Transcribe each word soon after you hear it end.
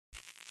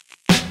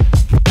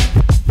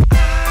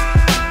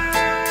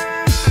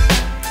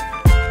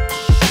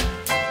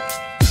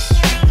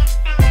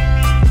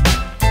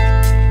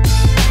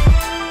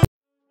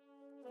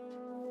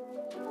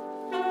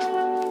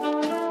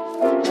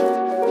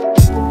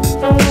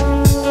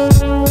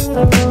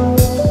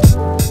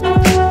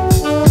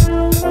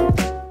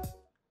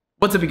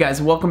What's up, you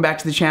guys? Welcome back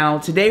to the channel.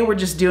 Today we're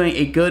just doing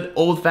a good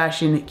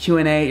old-fashioned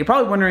Q&A. You're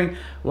probably wondering,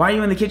 why are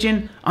you in the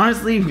kitchen?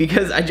 Honestly,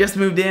 because I just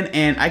moved in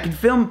and I can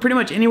film pretty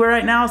much anywhere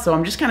right now, so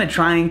I'm just kind of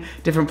trying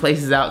different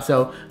places out,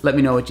 so let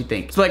me know what you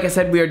think. So like I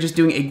said, we are just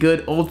doing a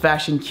good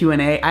old-fashioned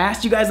Q&A. I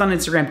asked you guys on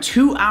Instagram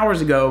 2 hours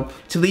ago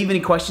to leave any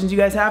questions you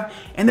guys have,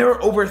 and there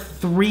were over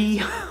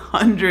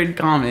 300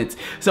 comments.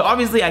 So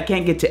obviously I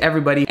can't get to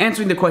everybody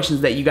answering the questions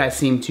that you guys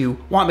seem to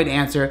want me to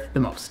answer the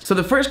most. So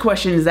the first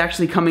question is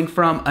actually coming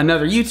from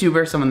another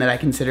YouTuber, someone that I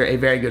consider a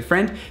very good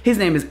friend. His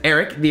name is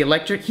Eric the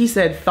Electric. He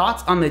said,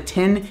 thoughts on the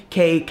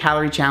 10K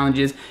calorie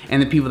challenges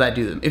and the people that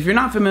do them. If you're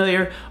not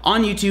familiar,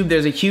 on YouTube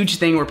there's a huge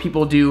thing where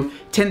people do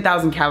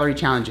 10,000 calorie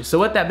challenges. So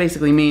what that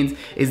basically means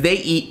is they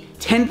eat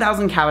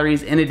 10,000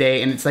 calories in a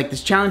day, and it's like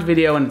this challenge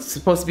video, and it's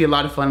supposed to be a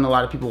lot of fun and a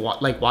lot of people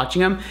like watching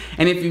them.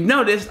 And if you've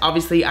noticed,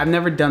 obviously I've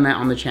never done that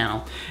on the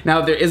channel. Now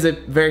there is a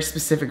very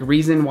specific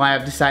reason why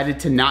I've decided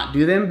to not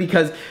do them,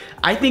 because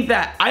I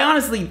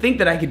honestly think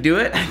that I could do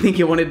it. I think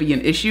it wouldn't be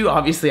an issue.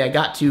 Obviously I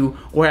got to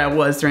where I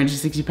was,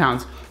 360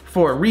 pounds,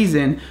 for a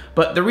reason,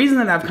 but the reason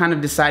that I've kind of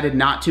decided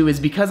not to is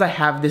because I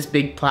have this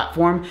big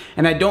platform,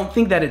 and I don't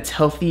think that it's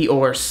healthy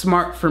or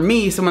smart for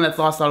me, someone that's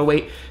lost a lot of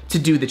weight, to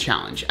do the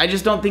challenge. I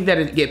just don't think that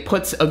it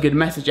puts a good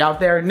message out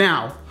there.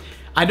 Now,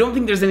 I don't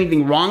think there's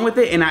anything wrong with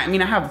it, and I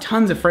mean, I have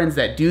tons of friends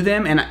that do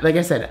them, and like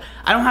I said,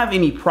 I don't have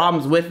any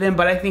problems with them,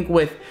 but I think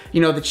with,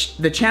 you know,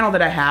 the channel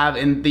that I have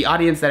and the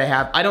audience that I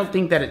have, I don't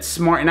think that it's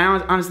smart, and I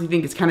honestly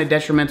think it's kind of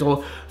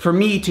detrimental for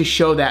me to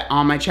show that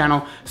on my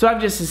channel. So I've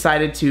just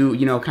decided to,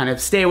 you know, kind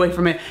of stay away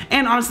from it.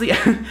 And honestly,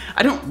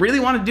 I don't really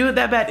want to do it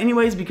that bad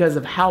anyways, because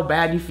of how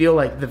bad you feel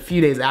like the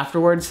few days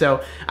afterwards.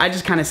 So I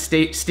just kind of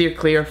steer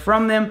clear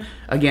from them.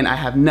 Again, I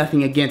have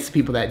nothing against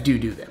people that do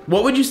them.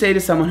 What would you say to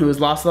someone who has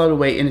lost a lot of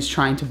weight and is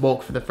trying to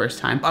bulk for the first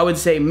time? I would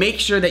say make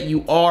sure that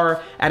you are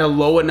at a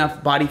low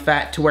enough body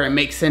fat to where it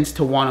makes sense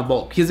to want to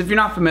bulk. Because if you're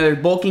not familiar,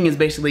 bulking is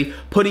basically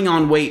putting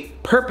on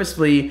weight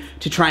purposefully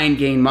to try and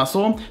gain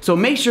muscle. So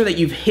make sure that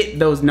you've hit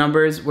those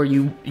numbers where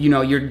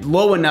you're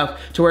low enough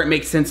to where it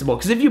makes sense to bulk.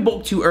 Because if you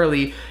bulk too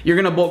early, you're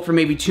gonna bulk for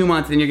maybe 2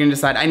 months and you're gonna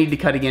decide, I need to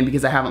cut again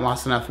because I haven't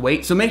lost enough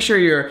weight. So make sure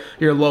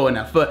you're low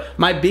enough. But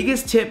my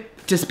biggest tip,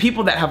 just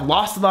people that have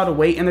lost a lot of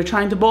weight and they're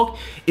trying to bulk,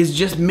 is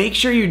just make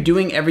sure you're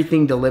doing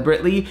everything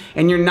deliberately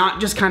and you're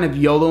not just kind of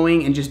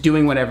YOLOing and just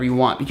doing whatever you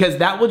want, because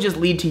that will just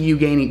lead to you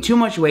gaining too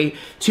much weight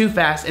too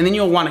fast, and then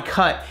you'll want to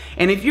cut.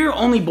 And if you're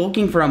only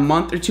bulking for a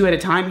month or two at a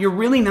time, you're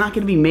really not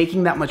going to be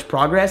making that much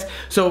progress.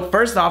 So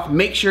first off,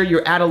 make sure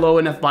you're at a low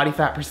enough body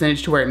fat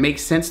percentage to where it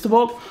makes sense to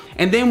bulk.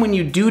 And then when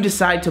you do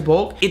decide to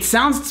bulk, it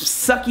sounds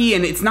sucky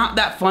and it's not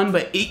that fun,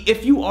 but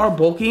if you are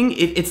bulking,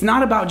 it's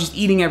not about just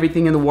eating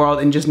everything in the world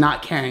and just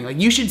not caring. Like,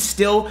 you should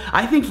still,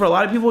 I think for a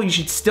lot of people, you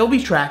should still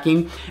be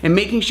tracking and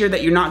making sure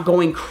that you're not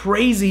going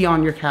crazy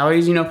on your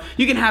calories. You know,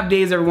 you can have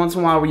days every once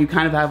in a while where you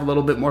kind of have a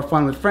little bit more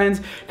fun with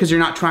friends because you're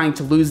not trying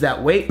to lose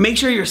that weight. Make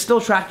sure you're still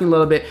tracking a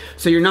little bit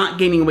so you're not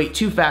gaining weight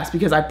too fast,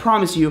 because I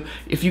promise you,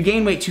 if you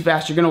gain weight too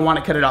fast, you're gonna want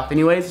to cut it off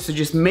anyways. So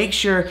just make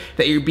sure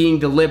that you're being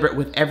deliberate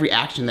with every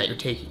action that you're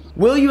taking.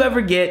 Will you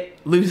ever get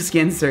loose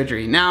skin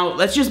surgery? Now,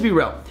 let's just be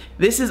real.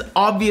 This is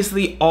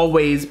obviously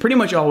always, pretty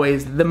much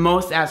always, the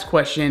most asked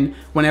question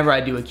whenever I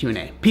do a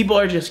Q&A. People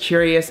are just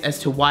curious as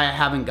to why I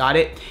haven't got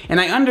it,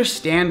 and I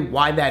understand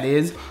why that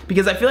is,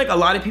 because I feel like a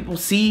lot of people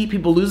see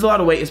people lose a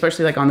lot of weight,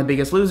 especially like on The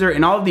Biggest Loser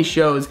and all of these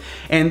shows,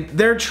 and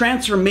their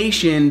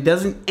transformation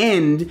doesn't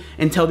end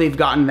until they've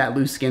gotten that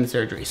loose skin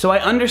surgery. So I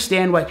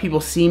understand why people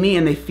see me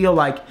and they feel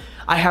like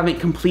I haven't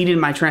completed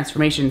my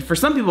transformation. For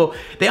some people,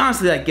 they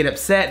honestly like get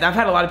upset. I've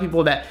had a lot of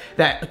people that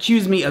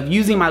accuse me of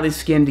using my loose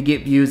skin to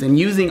get views and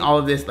using all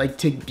of this like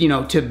to, you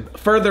know, to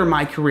further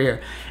my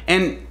career.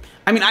 And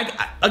I mean, I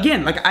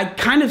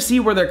kind of see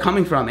where they're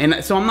coming from,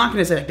 and so I'm not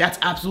gonna say like that's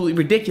absolutely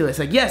ridiculous.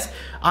 Like, yes,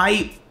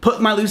 I put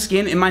my loose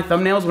skin in my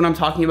thumbnails when I'm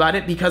talking about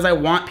it because I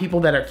want people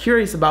that are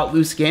curious about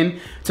loose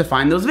skin to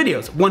find those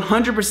videos,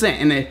 100%.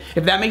 And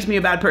if that makes me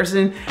a bad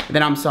person,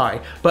 then I'm sorry.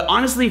 But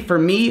honestly, for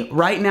me,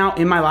 right now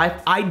in my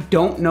life, I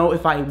don't know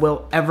if I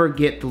will ever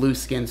get the loose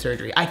skin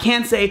surgery. I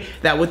can say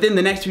that within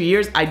the next few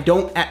years, I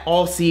don't at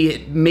all see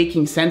it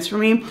making sense for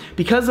me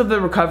because of the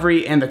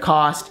recovery and the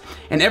cost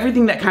and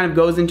everything that kind of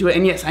goes into it.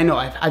 And yes, I know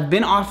I've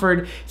been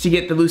offered to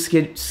get the loose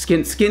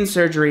skin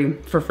surgery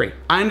for free.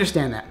 I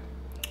understand that.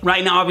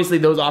 Right now, obviously,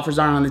 those offers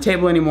aren't on the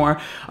table anymore.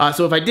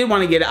 So if I did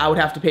want to get it, I would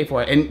have to pay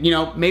for it. And, you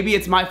know, maybe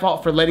it's my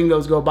fault for letting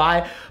those go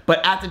by,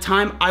 but at the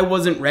time, I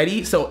wasn't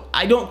ready. So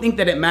I don't think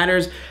that it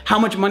matters how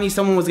much money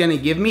someone was going to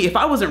give me. If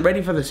I wasn't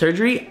ready for the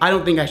surgery, I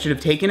don't think I should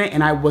have taken it,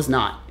 and I was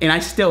not. And I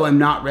still am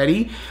not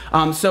ready.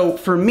 So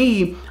for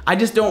me, I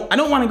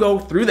don't want to go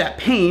through that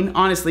pain,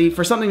 honestly,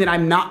 for something that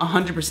I'm not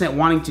 100%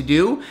 wanting to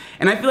do.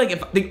 And I feel like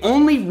if the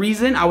only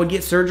reason I would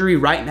get surgery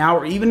right now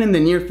or even in the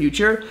near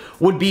future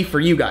would be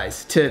for you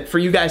guys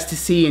guys to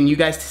see, and you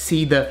guys to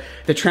see the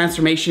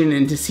transformation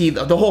and to see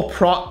the whole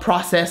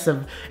process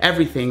of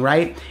everything,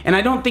 right? And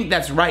I don't think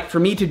that's right for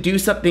me to do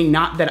something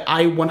not that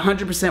I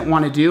 100%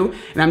 want to do,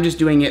 and I'm just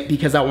doing it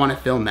because I want to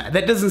film that.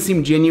 That doesn't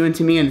seem genuine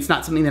to me, and it's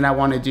not something that I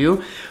want to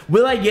do.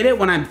 Will I get it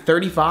when I'm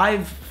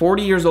 35,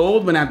 40 years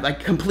old, when I've like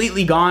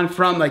completely gone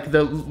from like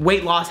the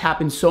weight loss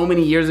happened so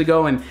many years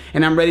ago and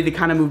I'm ready to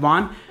kind of move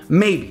on?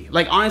 Maybe.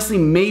 Like honestly,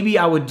 maybe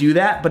I would do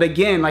that. But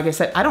again, like I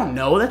said, I don't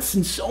know. That's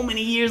in so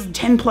many years,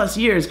 10 plus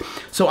years.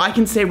 So I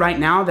can say right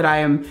now that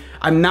I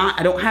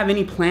don't have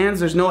any plans.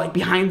 There's no like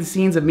behind the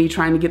scenes of me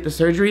trying to get the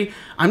surgery.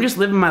 I'm just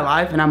living my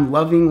life and I'm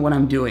loving what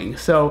I'm doing.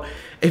 So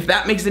if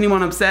that makes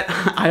anyone upset,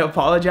 I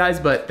apologize,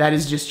 but that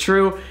is just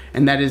true.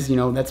 And that is, you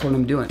know, that's what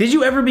I'm doing. Did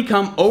you ever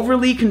become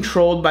overly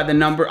controlled by the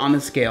number on the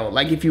scale?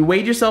 Like if you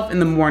weighed yourself in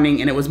the morning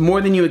and it was more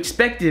than you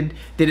expected,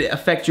 did it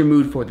affect your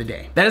mood for the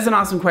day? That is an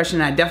awesome question.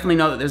 And I definitely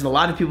know that there's a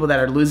lot of people that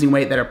are losing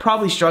weight that are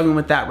probably struggling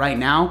with that right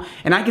now.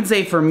 And I can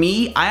say for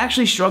me, I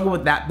actually struggle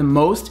with that the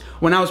most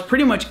when I was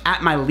pretty much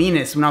at my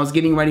leanest, when I was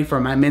getting ready for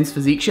my men's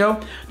physique show.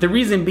 The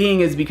reason being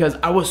is because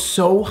I was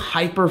so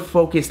hyper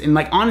focused, and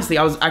like honestly,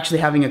 I was actually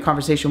having a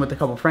conversation with a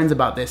couple friends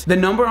about this. The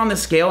number on the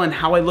scale and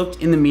how I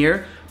looked in the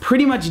mirror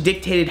pretty much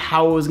dictated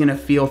how I was gonna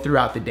feel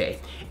throughout the day.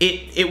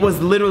 It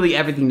was literally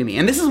everything to me.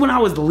 And this is when I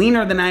was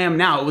leaner than I am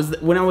now. It was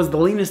when I was the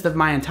leanest of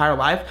my entire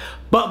life,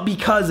 but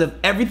because of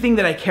everything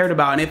that I cared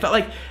about. And it felt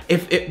like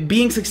if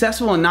being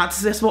successful and not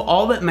successful,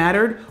 all that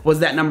mattered was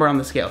that number on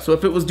the scale. So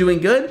if it was doing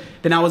good,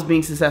 then I was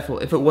being successful.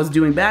 If it was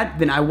doing bad,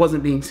 then I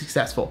wasn't being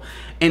successful.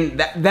 And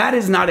that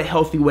is not a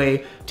healthy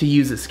way to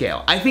use a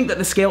scale. I think that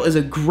the scale is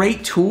a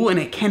great tool and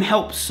it can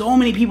help so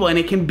many people and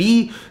it can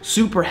be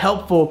super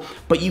helpful,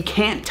 but you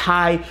can't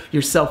tie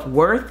your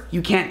self-worth,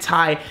 you can't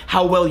tie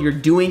how well you're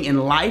doing in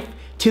life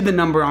to the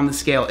number on the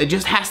scale. It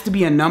just has to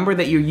be a number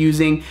that you're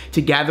using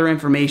to gather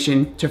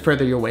information to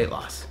further your weight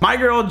loss. My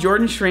girl,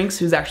 Jordan Shrinks,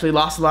 who's actually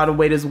lost a lot of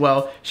weight as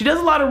well, she does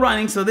a lot of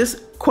running, so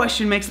this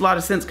question makes a lot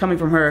of sense coming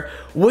from her.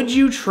 Would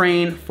you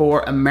train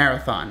for a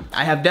marathon?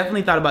 I have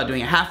definitely thought about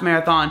doing a half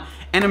marathon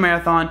and a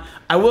marathon.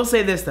 I will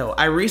say this though,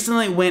 I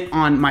recently went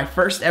on my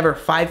first ever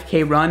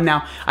 5K run.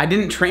 Now, I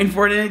didn't train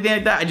for it or anything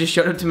like that. I just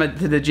showed up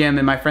to the gym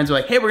and my friends were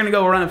like, hey, we're gonna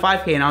go run a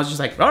 5K. And I was just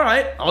like, all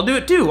right, I'll do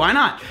it too, why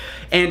not?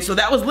 And so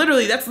that was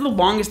literally, that's the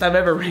longest I've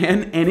ever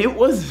ran, and it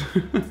was,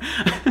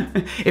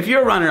 if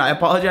you're a runner, I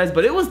apologize,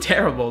 but it was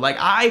terrible. Like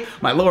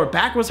my lower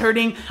back was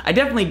hurting. I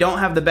definitely don't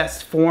have the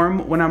best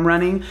form when I'm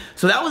running.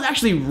 So that was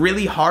actually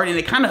really hard, and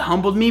it kind of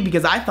humbled me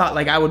because I thought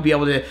like I would be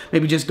able to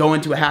maybe just go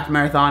into a half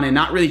marathon and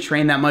not really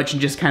train that much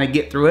and just kind of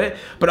get through it.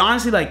 But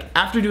honestly, like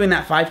after doing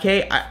that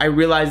 5K, I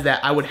realized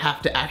that I would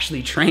have to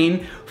actually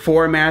train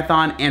for a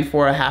marathon and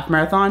for a half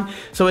marathon.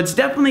 So it's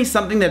definitely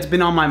something that's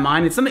been on my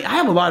mind. It's something, I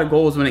have a lot of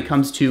goals when it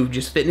comes to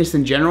just fitness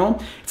in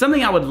general. It's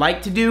something I would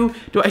like to do.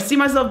 Do I see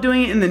myself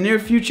doing it in the near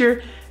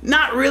future?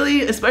 Not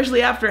really,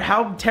 especially after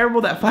how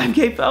terrible that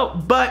 5K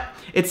felt, but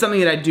it's something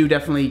that I do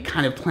definitely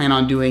kind of plan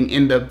on doing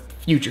in the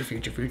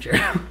future.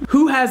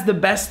 Who has the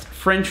best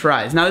French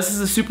fries? Now this is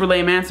a super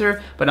lame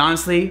answer, but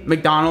honestly,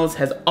 McDonald's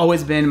has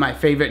always been my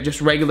favorite, just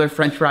regular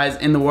French fries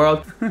in the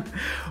world.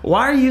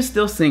 Why are you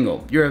still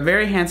single? You're a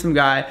very handsome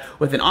guy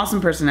with an awesome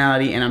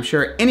personality, and I'm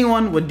sure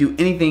anyone would do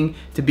anything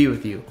to be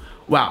with you.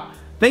 Wow,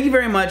 thank you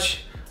very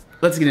much.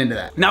 Let's get into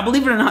that. Now,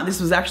 believe it or not,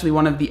 this was actually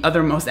one of the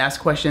other most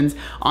asked questions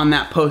on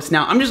that post.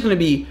 Now, I'm just gonna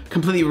be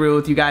completely real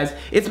with you guys.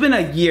 It's been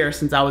a year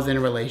since I was in a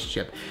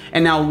relationship.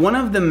 And now one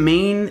of the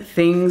main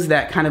things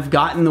that kind of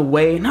got in the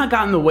way, not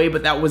got in the way,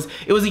 but it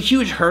was a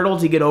huge hurdle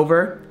to get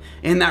over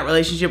in that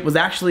relationship was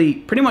actually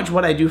pretty much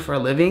what I do for a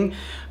living,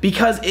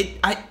 because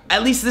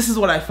at least this is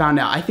what I found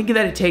out. I think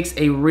that it takes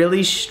a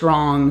really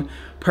strong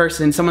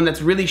person, someone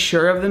that's really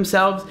sure of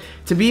themselves,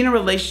 to be in a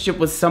relationship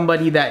with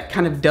somebody that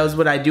kind of does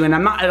what I do. And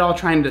I'm not at all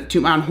trying to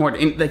toot my own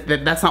horn, like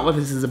that's not what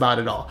this is about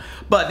at all.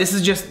 But this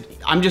is just,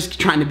 I'm just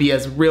trying to be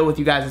as real with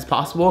you guys as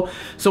possible.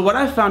 So what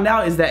I found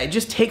out is that it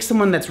just takes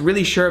someone that's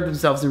really sure of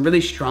themselves and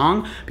really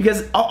strong,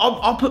 because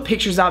I'll put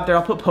pictures out there,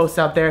 I'll put posts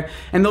out there,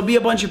 and there'll be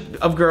a bunch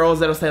of girls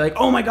that'll say like,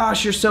 oh my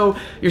gosh, you're so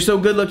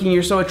good looking,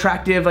 you're so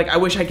attractive, like I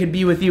wish I could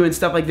be with you and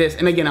stuff like this.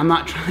 And again, I'm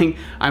not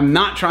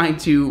trying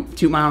to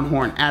toot my own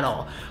horn at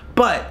all.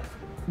 But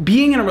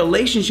being in a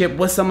relationship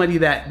with somebody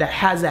that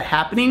has that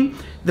happening,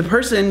 the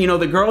person, you know,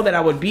 the girl that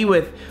I would be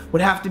with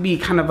would have to be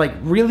kind of like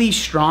really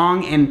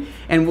strong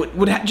and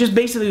would just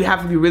basically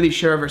have to be really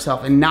sure of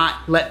herself and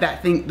not let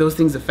those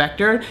things affect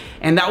her.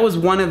 And that was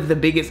one of the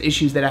biggest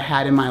issues that I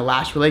had in my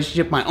last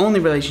relationship. My only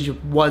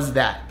relationship was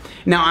that.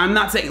 Now, I'm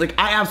not saying, like,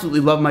 I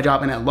absolutely love my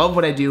job and I love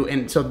what I do,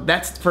 and so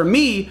that's, for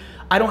me,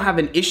 I don't have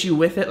an issue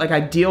with it. Like I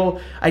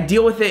deal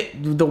with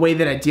it the way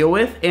that I deal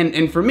with.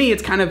 And for me,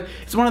 it's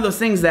one of those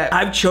things that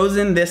I've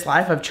chosen this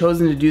life. I've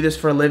chosen to do this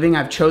for a living.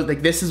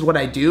 Like this is what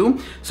I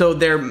do. So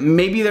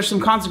maybe there's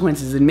some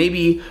consequences, and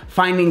maybe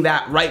finding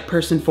that right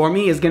person for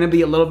me is gonna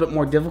be a little bit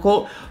more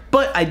difficult.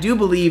 But I do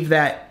believe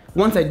that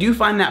once I do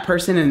find that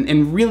person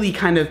and really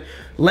kind of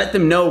let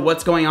them know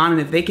what's going on,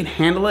 and if they can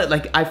handle it,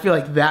 like I feel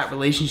like that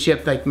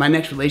relationship, like my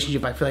next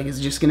relationship, I feel like is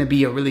just gonna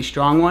be a really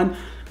strong one.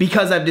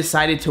 because I've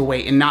decided to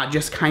wait and not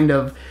just kind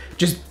of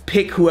just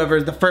pick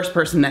whoever the first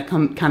person that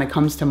kind of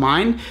comes to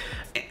mind.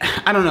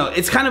 I don't know,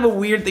 it's kind of a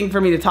weird thing for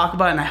me to talk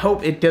about, and I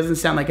hope it doesn't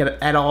sound like it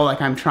at all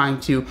like I'm trying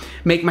to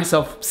make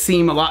myself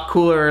seem a lot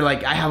cooler,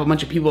 like I have a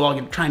bunch of people all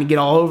trying to get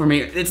all over me.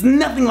 It's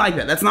nothing like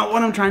that. That's not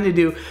what I'm trying to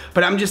do,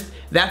 but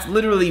that's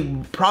literally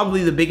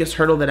probably the biggest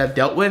hurdle that I've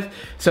dealt with.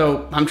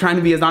 So I'm trying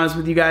to be as honest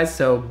with you guys,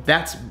 so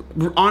that's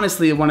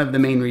honestly one of the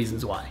main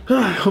reasons why.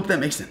 I hope that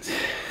makes sense.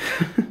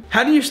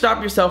 How do you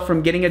stop yourself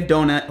from getting a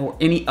donut or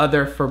any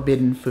other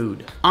forbidden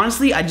food?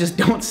 Honestly, I just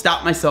don't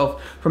stop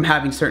myself from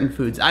having certain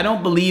foods. I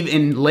don't believe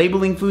in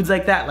labeling foods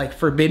like that, like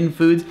forbidden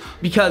foods,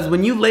 because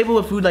when you label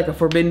a food like a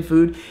forbidden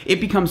food, it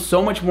becomes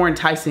so much more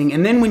enticing.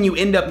 And then when you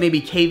end up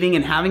maybe caving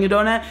and having a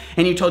donut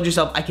and you told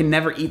yourself, I can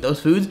never eat those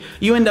foods,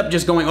 you end up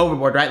just going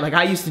overboard, right? Like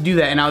I used to do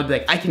that, and I would be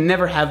like, I can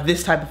never have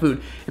this type of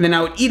food. And then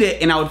I would eat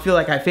it and I would feel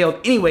like I failed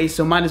anyway,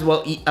 so might as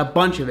well eat a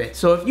bunch of it.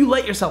 So if you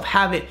let yourself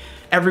have it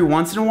every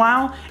once in a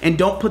while and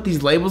don't put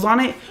these labels on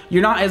it,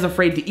 you're not as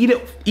afraid to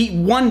eat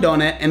one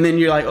donut and then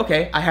you're like,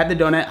 okay, I had the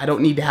donut, I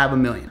don't need to have a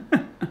million.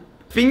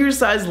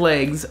 Finger-sized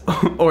legs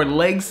or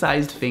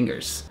leg-sized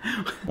fingers?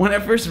 When I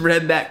first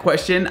read that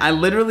question, I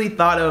literally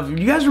thought of,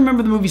 you guys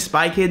remember the movie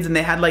Spy Kids and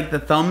they had like the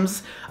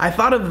thumbs? I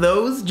thought of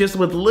those just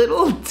with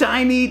little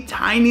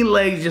tiny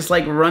legs just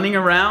like running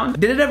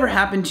around. Did it ever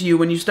happen to you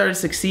when you started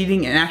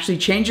succeeding and actually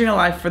changing your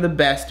life for the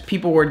best,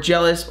 people were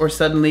jealous or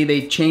suddenly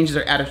they changed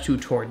their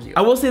attitude towards you?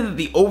 I will say that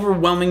the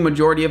overwhelming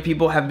majority of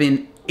people have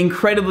been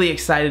incredibly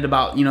excited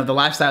about, you know, the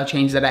lifestyle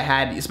change that I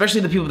had, especially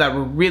the people that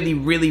were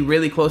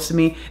really close to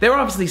me. They were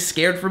obviously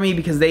scared for me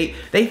because they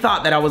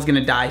thought that I was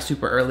gonna die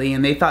super early,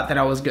 and they thought that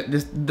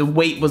the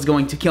weight was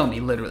going to kill me,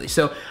 literally.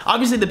 So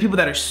obviously the people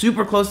that are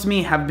super close to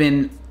me have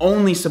been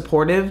only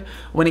supportive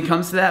when it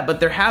comes to that, but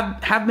there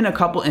have been a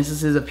couple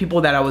instances of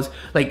people that I was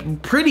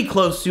like pretty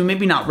close to,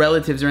 maybe not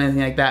relatives or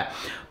anything like that,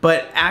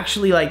 but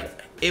actually like,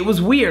 it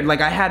was weird.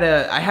 Like I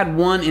had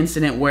one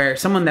incident where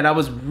someone that I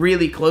was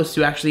really close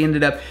to actually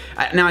ended up,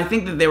 now I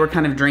think that they were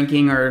kind of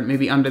drinking or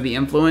maybe under the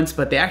influence,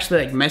 but they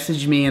actually like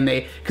messaged me, and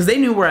because they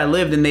knew where I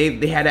lived, and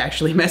they had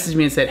actually messaged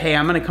me and said, hey,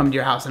 I'm gonna come to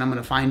your house and I'm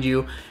gonna find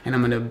you and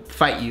I'm gonna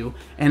fight you.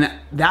 And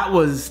that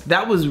was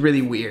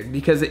really weird,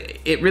 because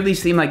it really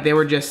seemed like they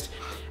were just,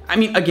 I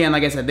mean, again,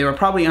 like I said, they were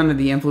probably under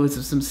the influence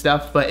of some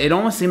stuff, but it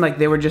almost seemed like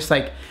they were just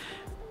like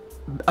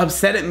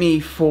upset at me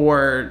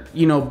for,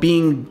 you know,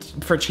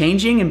 for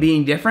changing and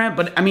being different.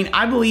 But I mean,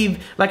 I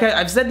believe, like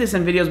I've said this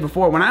in videos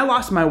before, when I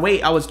lost my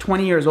weight, I was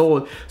 20 years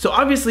old. So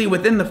obviously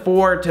within the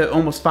 4 to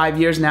almost 5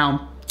 years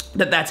now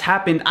that's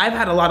happened, I've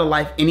had a lot of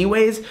life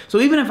anyways. So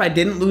even if I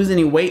didn't lose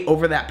any weight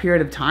over that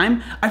period of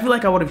time, I feel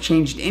like I would have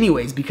changed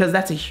anyways, because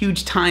that's a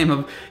huge time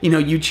of, you know,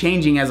 you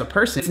changing as a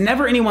person. It's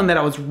never anyone that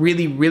I was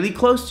really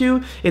close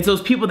to. It's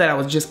those people that I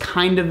was just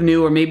kind of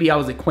new, or maybe I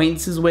was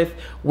acquaintances with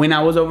when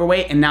I was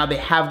overweight, and now they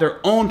have their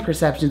own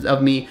perceptions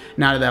of me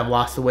now that I've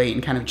lost the weight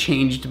and kind of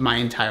changed my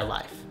entire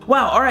life.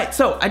 Wow, all right,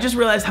 so I just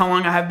realized how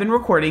long I have been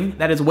recording.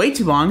 That is way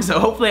too long, so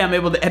hopefully I'm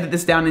able to edit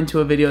this down into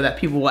a video that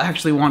people will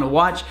actually want to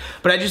watch.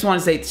 But I just want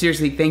to say,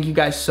 seriously, thank you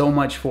guys so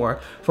much for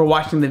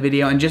watching the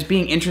video and just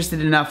being interested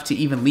enough to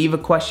even leave a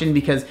question,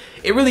 because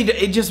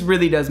it just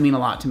really does mean a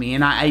lot to me.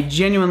 And I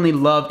genuinely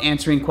love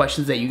answering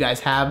questions that you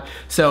guys have,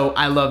 so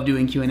I love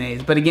doing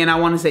Q&As. But again, I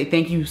want to say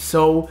thank you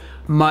so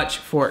much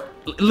for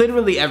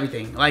literally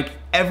everything. Like,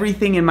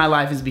 everything in my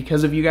life is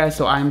because of you guys,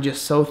 so I'm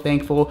just so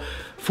thankful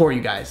for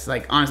you guys.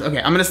 Like, honestly, okay,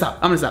 I'm gonna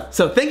stop.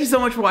 So thank you so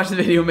much for watching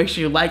the video. Make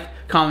sure you like,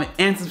 comment,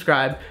 and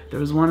subscribe. There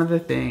was one other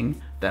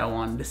thing that I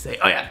wanted to say.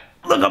 Oh yeah,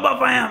 look how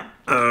buff I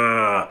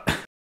am.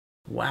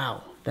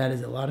 Wow, that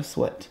is a lot of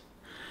sweat.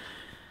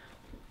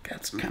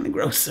 That's kind of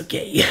gross,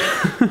 okay.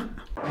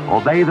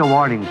 Obey the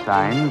warning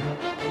signs,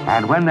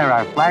 and when there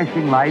are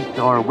flashing lights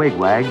or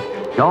wigwags,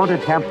 don't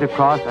attempt to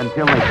cross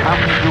until they come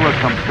to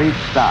a complete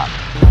stop.